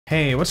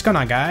Hey, what's going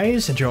on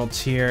guys?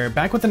 Jolts here,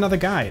 back with another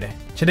guide.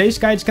 Today's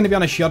guide is going to be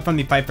on a shield from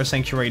the Fight for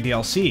Sanctuary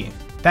DLC.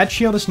 That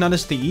shield is known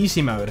as the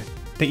Easy Mode.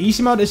 The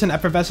Easy Mode is an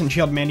Effervescent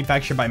shield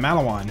manufactured by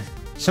Malawan.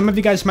 Some of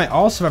you guys might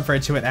also refer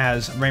to it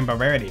as Rainbow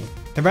Rarity.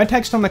 The red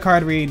text on the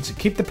card reads,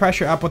 "Keep the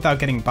pressure up without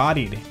getting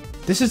bodied."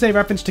 This is a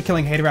reference to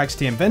killing Hateracks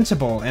the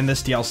Invincible in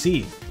this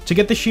DLC. To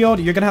get the shield,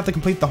 you're gonna have to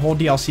complete the whole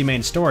DLC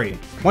main story.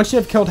 Once you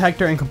have killed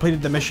Hector and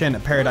completed the mission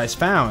Paradise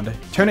Found,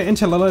 turn it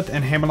into Lilith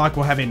and Hammerlock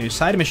will have a new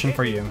side mission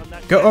for you.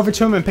 Go over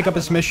to him and pick up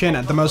his mission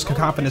at the Most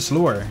Cacophonous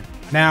Lure.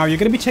 Now, you're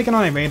gonna be taking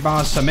on a raid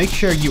boss, so make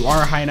sure you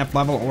are high enough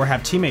level or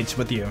have teammates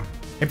with you.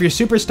 If you're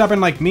super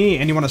stubborn like me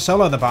and you want to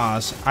solo the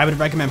boss, I would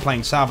recommend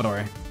playing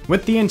Salvador.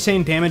 With the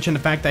insane damage and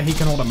the fact that he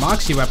can hold a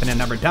Moxie weapon and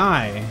never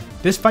die,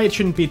 this fight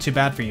shouldn't be too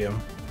bad for you.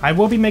 I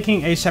will be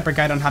making a separate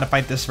guide on how to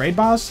fight this raid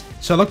boss,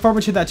 so look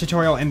forward to that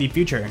tutorial in the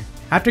future.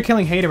 After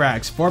killing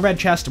Hateracks, 4 red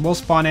chests will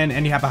spawn in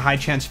and you have a high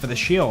chance for the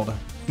shield.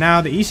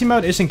 Now, the easy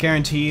mode isn't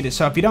guaranteed,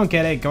 so if you don't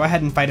get it, go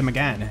ahead and fight him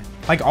again.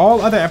 Like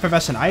all other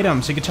Effervescent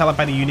items, you can tell it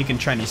by the unique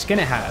and shiny skin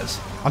it has.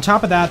 On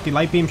top of that, the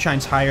light beam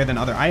shines higher than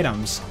other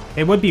items.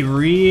 It would be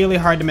really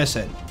hard to miss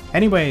it.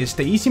 Anyways,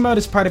 the easy mode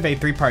is part of a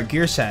 3-part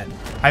gear set.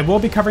 I will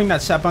be covering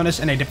that set bonus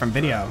in a different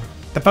video.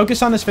 The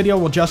focus on this video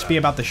will just be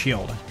about the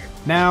shield.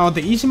 Now,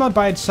 the easy mode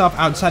by itself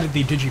outside of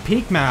the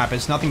DigiPeak map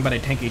is nothing but a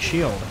tanky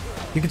shield.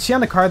 You can see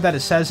on the card that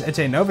it says it's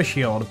a Nova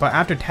shield, but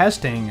after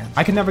testing,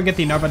 I can never get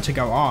the Nova to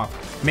go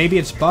off. Maybe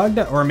it's bugged,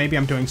 or maybe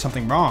I'm doing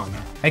something wrong.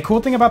 A cool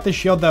thing about this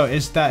shield though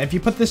is that if you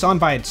put this on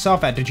by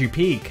itself at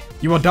DigiPeak,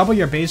 you will double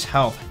your base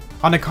health.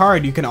 On the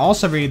card, you can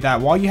also read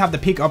that while you have the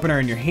peak opener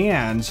in your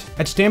hands,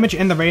 its damage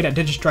in the raid at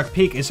Digistruck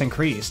Peak is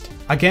increased.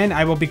 Again,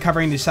 I will be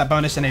covering the set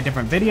bonus in a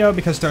different video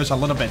because there's a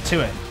little bit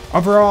to it.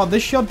 Overall,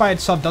 this shield by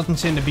itself doesn't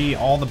seem to be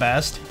all the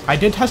best. I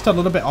did test a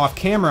little bit off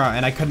camera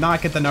and I could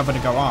not get the Nova to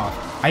go off.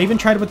 I even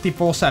tried with the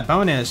full set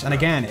bonus and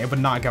again, it would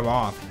not go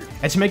off.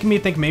 It's making me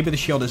think maybe the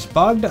shield is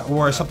bugged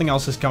or something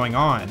else is going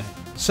on.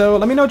 So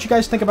let me know what you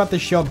guys think about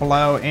this shield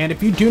below, and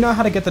if you do know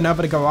how to get the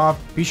Nova to go off,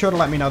 be sure to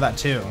let me know that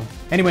too.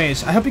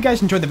 Anyways, I hope you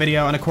guys enjoyed the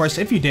video, and of course,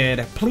 if you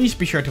did, please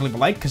be sure to leave a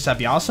like, because that'd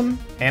be awesome,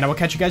 and I will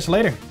catch you guys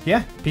later.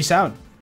 Yeah, peace out.